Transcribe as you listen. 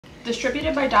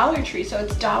distributed by Dollar Tree, so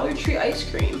it's Dollar Tree ice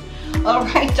cream. All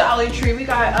right, Dollar Tree, we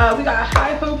got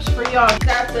high hopes for y'all.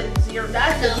 That's a 0.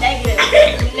 That's a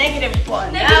negative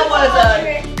one.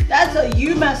 That's a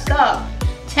you messed up.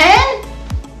 10?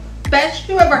 Best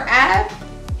you ever had?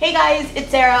 Hey guys, it's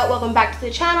Sarah. Welcome back to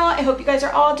the channel. I hope you guys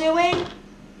are all doing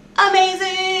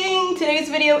amazing. Today's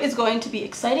video is going to be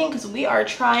exciting because we are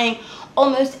trying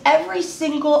almost every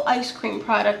single ice cream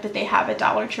product that they have at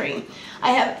Dollar Tree.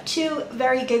 I have two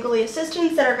very giggly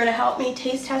assistants that are going to help me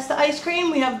taste test the ice cream.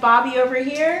 We have Bobby over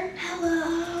here.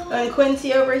 Hello. And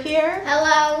Quincy over here.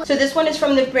 Hello. So this one is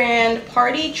from the brand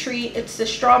Party Treat. It's the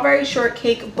strawberry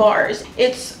shortcake bars.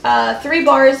 It's 3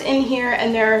 bars in here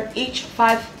and they're each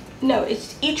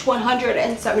it's each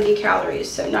 170 calories,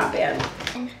 so not bad.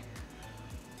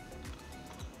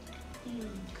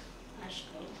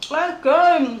 That's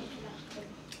good.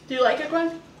 Do you like it,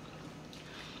 Gwen?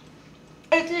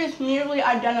 It is nearly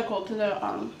identical to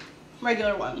the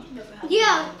regular one.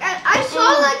 Yeah, I saw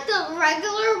like the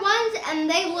regular ones and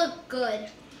they look good.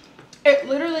 It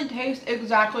literally tastes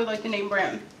exactly like the name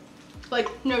brand. Like,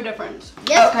 no difference.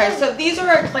 Yes. Okay, so these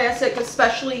are a classic,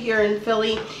 especially here in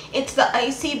Philly. It's the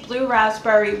ICEE Blue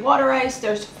Raspberry Water Ice.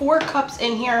 There's 4 cups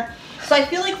in here. So I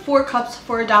feel like 4 cups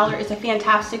for $1 is a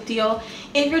fantastic deal.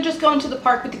 If you're just going to the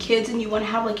park with the kids and you want to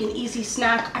have like an easy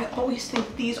snack, I always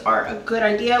think these are a good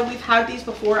idea. We've had these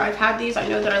before. I've had these. I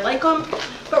know that I like them.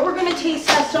 But we're going to taste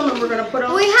test them and we're going to put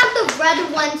them. We have the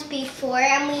red ones before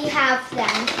and we have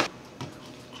them.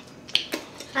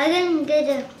 I didn't get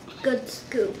a good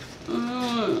scoop.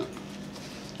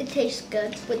 It tastes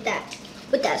good with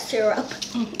that syrup.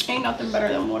 Ain't nothing better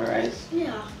than water ice.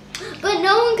 Yeah. But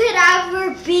no one could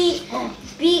ever beat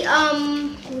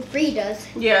Rita's.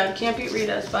 Yeah, can't beat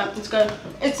Rita's, but it's good.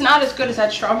 It's not as good as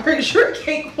that strawberry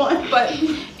shortcake one, but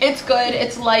it's good,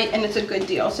 it's light, and it's a good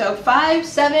deal. So 5,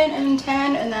 7, and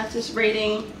 10, and that's this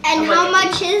rating. And how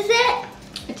much is it?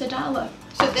 It's $1.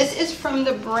 So this is from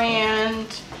the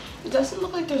brand. It doesn't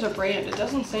look like there's a brand. It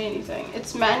doesn't say anything.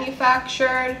 It's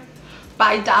manufactured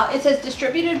by it says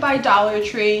distributed by Dollar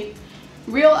Tree.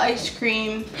 Real ice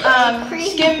cream,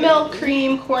 skim milk,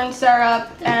 cream, corn syrup,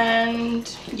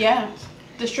 and yeah,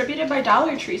 distributed by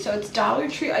Dollar Tree. So it's Dollar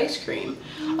Tree ice cream.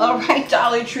 All right,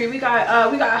 Dollar Tree, we got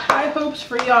high hopes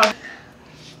for y'all.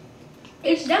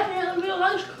 It's definitely real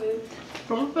ice cream.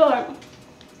 Don't feel it.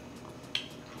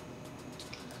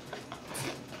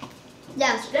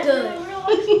 That's good. Real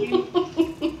ice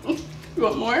cream. You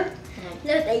want more?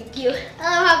 No, thank you.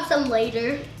 I'll have some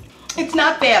later. It's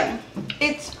not bad.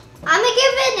 I'm gonna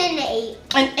give it an 8.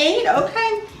 An 8?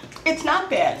 Okay. It's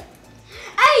not bad.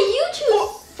 Hey, you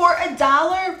choose. For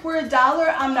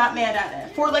 $1, I'm not mad at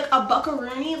it. For like a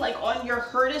buckaroonie, like on your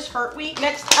Hurt Week.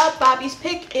 Next up, Bobby's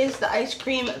pick is the ice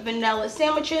cream vanilla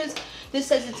sandwiches. This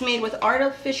says it's made with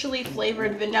artificially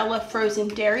flavored vanilla frozen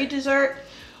dairy dessert,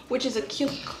 which is a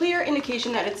clear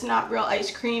indication that it's not real ice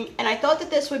cream. And I thought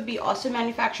that this would be also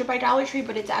manufactured by Dollar Tree,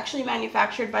 but it's actually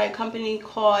manufactured by a company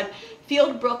called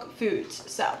Fieldbrook Foods.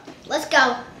 So let's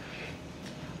go.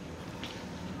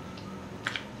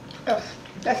 Oh,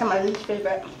 that's not my least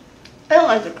favorite. I don't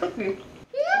like the cookie. You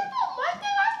don't like it?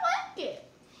 I like it.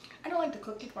 I don't like the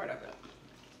cookie part of it.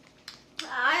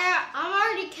 I'm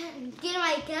already getting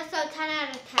my guess out 10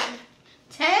 out of 10.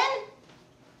 10?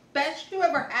 Best you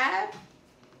ever had?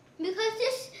 Because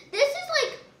this is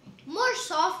like more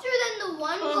softer than the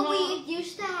one what we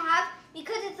used to have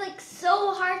because it's like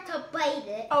so hard to bite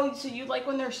it. Oh, so you like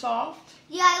when they're soft?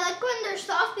 Yeah, I like when they're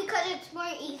soft because it's more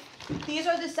easy. These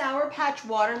are the Sour Patch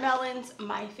watermelons,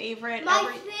 my favorite.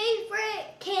 My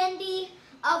favorite candy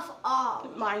of all.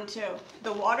 Mine too.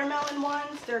 The watermelon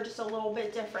ones, they're just a little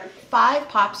bit different. 5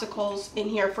 popsicles in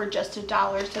here for just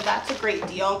 $1, so that's a great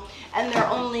deal. And they're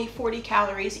only 40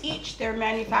 calories each. They're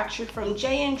manufactured from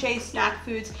J&J Snack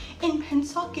Foods in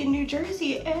Pennsauken, New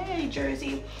Jersey. Hey,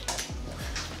 Jersey.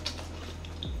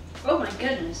 Oh my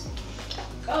goodness.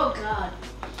 Oh God.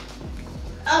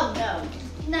 Oh no.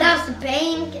 No. That's the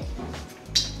bacon.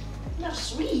 Not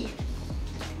sweet.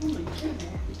 Oh my goodness.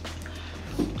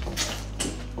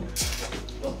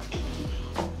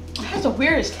 It has the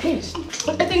weirdest taste.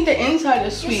 I think the inside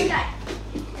is sweet.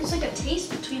 It's like a taste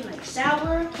between like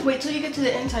sour. Wait till you get to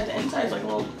the inside. The inside is like a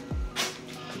little...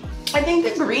 I think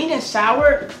the green is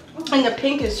sour and the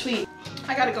pink is sweet.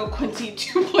 I gotta go Quincy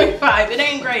 2.5. It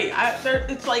ain't great.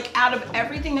 It's like out of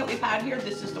everything that we've had here,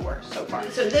 this is the worst so far.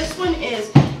 So this one is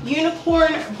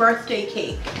Unicorn Birthday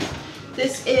Cake.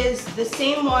 This is the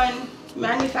same one,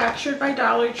 manufactured by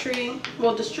Dollar Tree.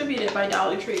 Well, distributed by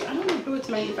Dollar Tree. I don't know who it's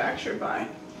manufactured by.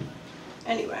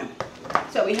 Anyway,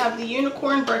 so we have the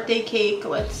Unicorn Birthday Cake.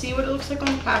 Let's see what it looks like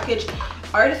on the package.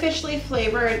 artificially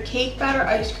flavored cake batter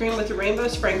ice cream with rainbow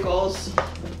sprinkles.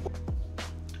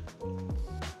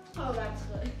 Oh, that's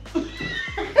good.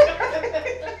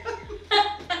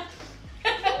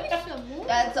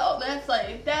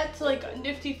 That's like a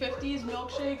Nifty 50s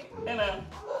milkshake and a.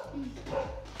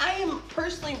 I am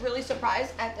personally really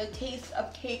surprised at the taste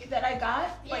of cake that I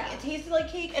got. Yeah. Like, it tasted like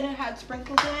cake and it had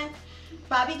sprinkles in it.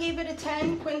 Bobby gave it a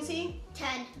 10. Quincy?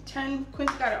 10. 10.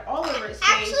 Quincy got it all over his face.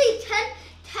 Actually,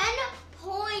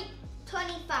 10.25.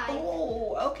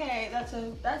 Oh, okay. That's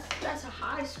a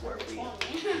high score for you.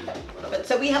 But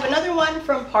so we have another one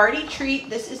from Party Treat.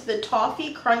 This is the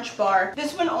Toffee Crunch Bar.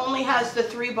 This one only has the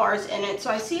 3 bars in it.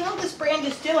 So I see how this brand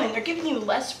is doing. They're giving you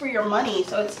less for your money.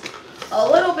 So it's a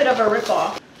little bit of a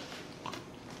ripoff.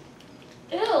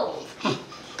 Ew.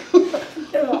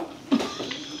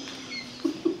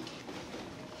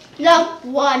 No,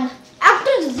 1.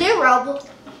 After 0.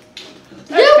 That's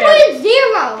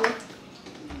 0.0.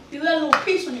 You got a little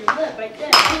piece on your lip right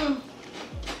there.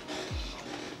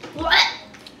 What?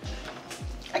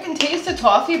 I can taste the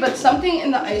toffee, but something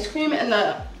in the ice cream and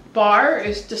the bar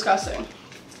is disgusting.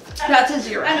 That's a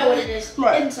 0. I know what it is.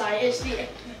 Right. Inside is the.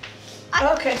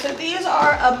 Okay, so these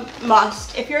are a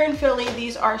must. If you're in Philly,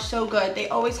 these are so good. They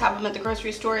always have them at the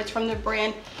grocery store. It's from the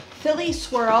brand Philly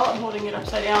Swirl. I'm holding it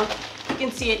upside down. You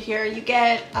can see it here. You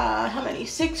get, how many?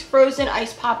 6 frozen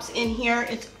ice pops in here.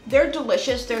 They're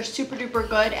delicious. They're super duper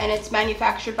good, and it's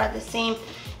manufactured by the same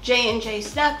J&J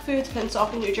Snack Foods,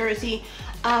 Pensacola, New Jersey.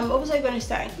 What was I going to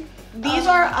say? These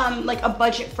are like a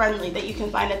budget friendly that you can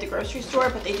find at the grocery store,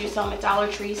 but they do sell them at Dollar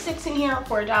Tree. 6 in here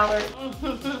for $1.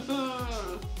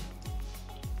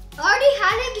 I already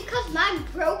had it because mine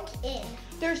broke in.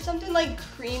 There's something like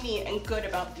creamy and good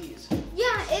about these.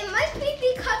 Yeah, it might be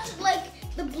because like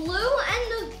the blue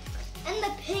and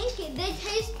the pink, they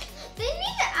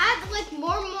need to add like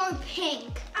more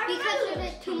pink because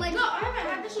there's too much. No, I haven't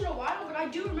had this in a while, but I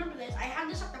do remember this. I had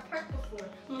this at the park before.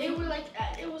 They were like,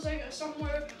 it was like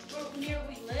somewhere near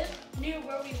where we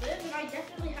live, and I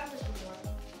definitely had this before.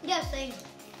 Yeah, same.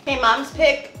 Okay, Mom's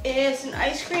pick is an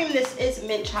ice cream. This is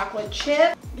mint chocolate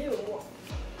chip. Ew.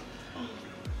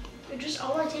 It just,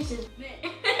 all I taste is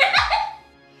mint.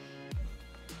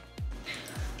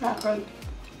 Not good.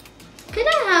 Can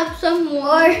I have some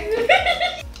more?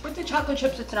 With the chocolate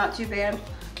chips, it's not too bad.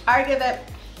 I give it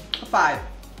a 5.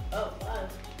 Oh,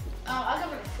 I'll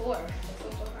give it a 4.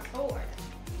 4.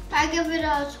 I give it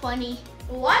a 20.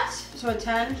 What? So a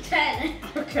 10? 10.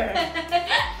 Okay.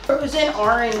 Frozen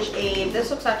orangeade. This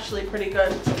looks actually pretty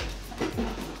good.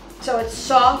 So it's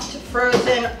soft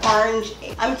frozen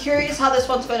orangeade. I'm curious how this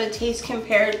one's going to taste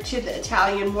compared to the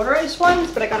Italian water ice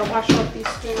ones, but I gotta wash off these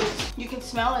spoons. You can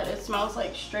smell it. It smells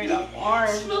like straight up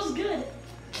orange. It smells good.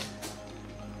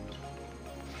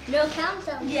 No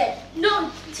countdown. Yeah.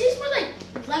 No, it tastes more like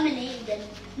lemonade than.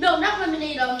 No, not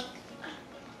lemonade.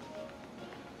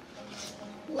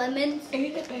 Lemons.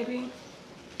 Eat it, baby.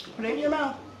 Put it in your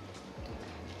mouth.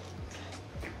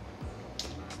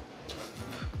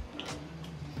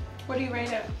 What do you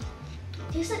rate it?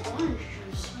 It tastes like orange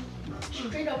juice.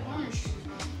 Straight up orange juice.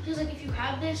 Feels like if you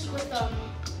have this with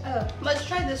Let's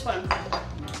try this one.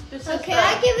 This Okay, is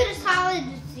I give it a solid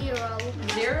 0.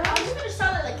 0. I'll give it a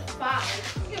solid like 5.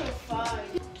 I'll give it a 5.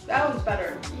 That one's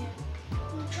better. Yeah.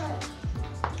 I'll try it.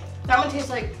 That one tastes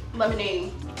like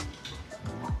lemonade.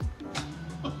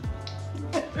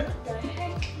 What the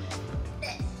heck?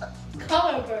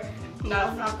 Color burn.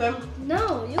 No, not good.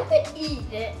 No, you could eat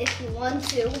it if you want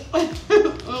to.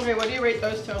 Okay, what do you rate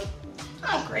those two?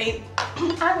 Oh, great.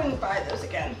 I wouldn't buy those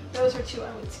again. Those are 2,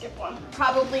 I would skip 1.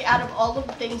 Probably out of all of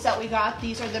the things that we got,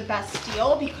 these are the best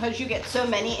deal because you get so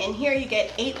many in here. You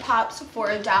get 8 pops for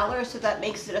 $1, so that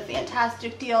makes it a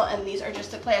fantastic deal. And these are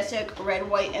just a classic red,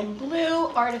 white, and blue,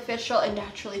 artificial and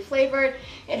naturally flavored.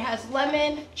 It has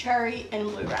lemon, cherry, and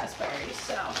blue raspberries,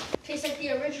 so. Tastes like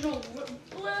the original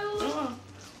blue.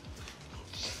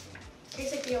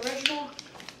 Tastes like the original.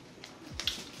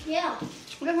 Yeah.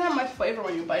 It doesn't have much flavor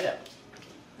when you bite it.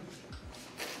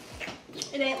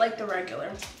 It ain't like the regular.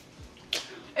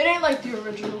 It ain't like the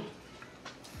original.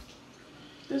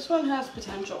 This one has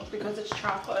potential because it's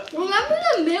chocolate. Remember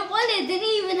the mint one? It didn't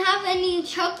even have any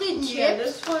chocolate chips. Yeah,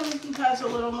 this one has a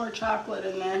little more chocolate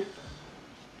in there.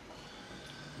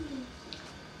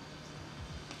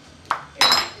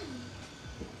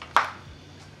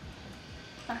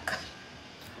 Not good.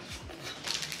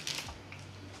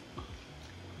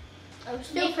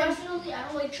 Me personally, I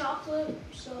don't like chocolate,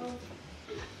 so.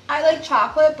 I like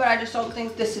chocolate, but I just don't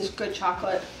think this is good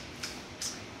chocolate.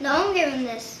 No, I'm giving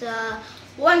this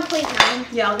 1.9.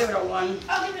 Yeah, I'll give it a 1.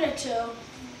 I'll give it a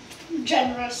 2.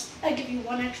 Generous. I give you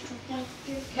 1 extra point.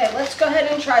 Okay, let's go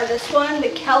ahead and try this one. The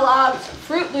Kellogg's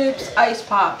Fruit Loops Ice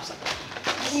Pops.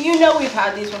 You know we've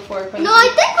had these before. Quincy. No, I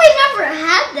think we never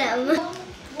had them.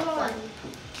 One.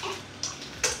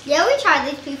 Yeah, we tried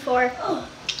these before. Oh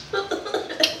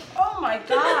my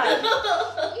god.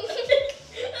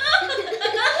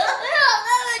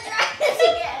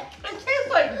 It tastes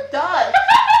like dust.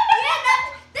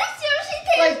 That seriously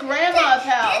tastes Like grandma's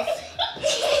house. It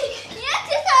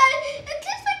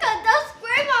tastes like a dust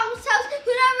grandma's house.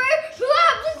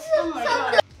 Oh my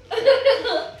god.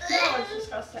 That was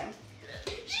disgusting.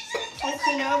 That's a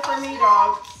no for me,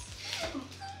 dog.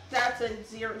 That's a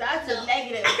 0. That's a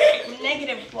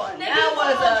negative one.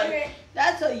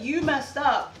 That's a you messed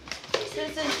up.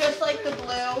 This is just like the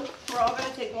blue. We're all gonna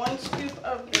take 1 scoop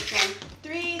of this one.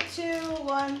 3, 2,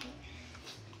 1.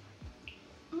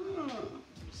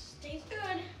 Stays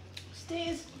good.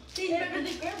 Stays better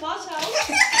than grandma's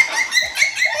house.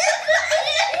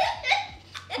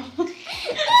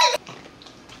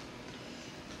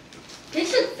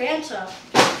 Tastes like Fanta.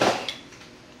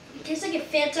 It tastes like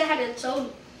if Fanta had its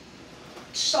own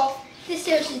soft. This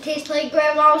seriously tastes like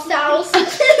grandma's house.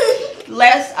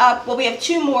 Last up, well, we have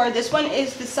 2 more. This one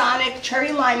is the Sonic Cherry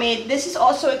Limeade. This is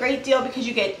also a great deal because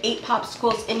you get 8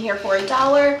 popsicles in here for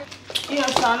 $1. You know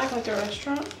Sonic, like the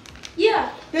restaurant?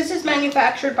 Yeah. This is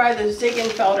manufactured by the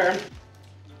Ziegenfelder.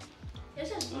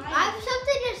 This is mine. I have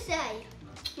something to say.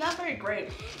 Not very great.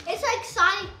 It's like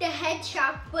Sonic the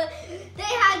Hedgehog, but they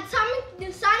had Sonic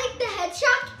the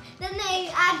Hedgehog, then they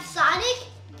add Sonic,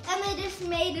 and they just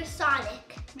made a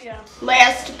Sonic. Yeah.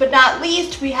 Last but not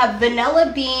least, we have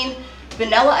vanilla bean,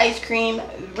 vanilla ice cream,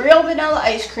 real vanilla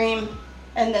ice cream,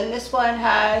 and then this one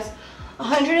has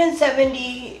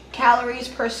 170 calories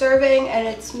per serving, and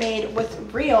it's made with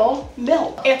real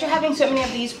milk. After having so many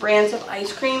of these brands of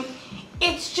ice cream,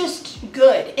 it's just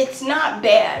good. It's not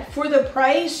bad. For the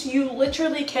price, you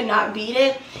literally cannot beat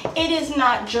it. It is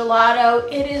not gelato.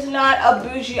 It is not a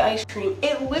bougie ice cream.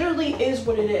 It literally is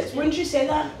what it is. Wouldn't you say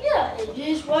that? Yeah, it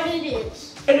is what it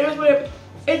is. It is what it is.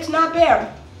 It's not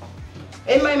bad.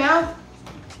 In my mouth,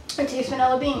 it tastes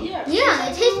vanilla bean. Yeah,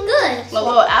 it tastes good. A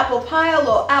little apple pie, a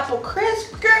little apple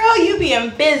crisp. Girl, you be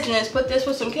in business. Put this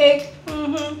with some cake.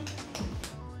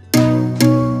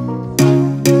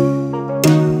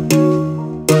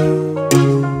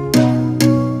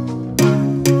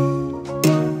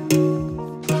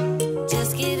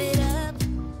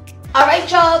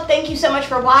 Alright y'all, thank you so much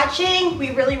for watching.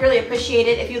 We really appreciate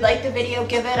it. If you liked the video,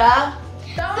 give it a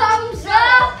thumbs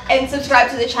up. And subscribe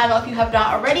to the channel if you have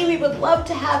not already. We would love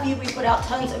to have you. We put out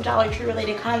tons of Dollar Tree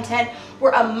related content.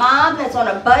 We're a mom that's on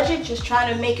a budget, just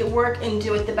trying to make it work and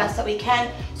do it the best that we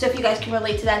can. So if you guys can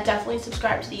relate to that, definitely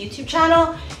subscribe to the YouTube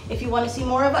channel. If you want to see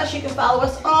more of us, you can follow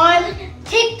us on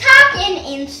TikTok and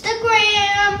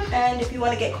Instagram. And if you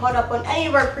want to get caught up on any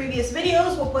of our previous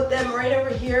videos, we'll put them right over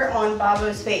here on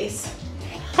Babo's face.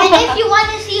 And if you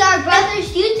want to see our brother's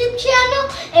YouTube channel,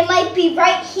 it might be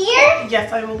right here.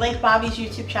 Yes, I will link Bobby's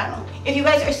YouTube channel. If you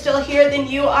guys are still here, then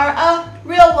you are a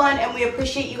real one, and we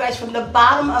appreciate you guys from the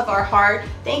bottom of our heart.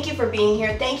 Thank you for being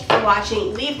here. Thank you for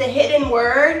watching. Leave the hidden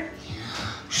word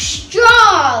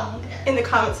strong in the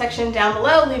comment section down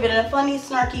below. Leave it in a funny,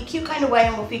 snarky, cute kind of way,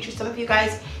 and we'll feature some of you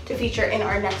guys to feature in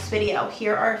our next video.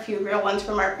 Here are a few real ones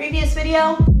from our previous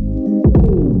video.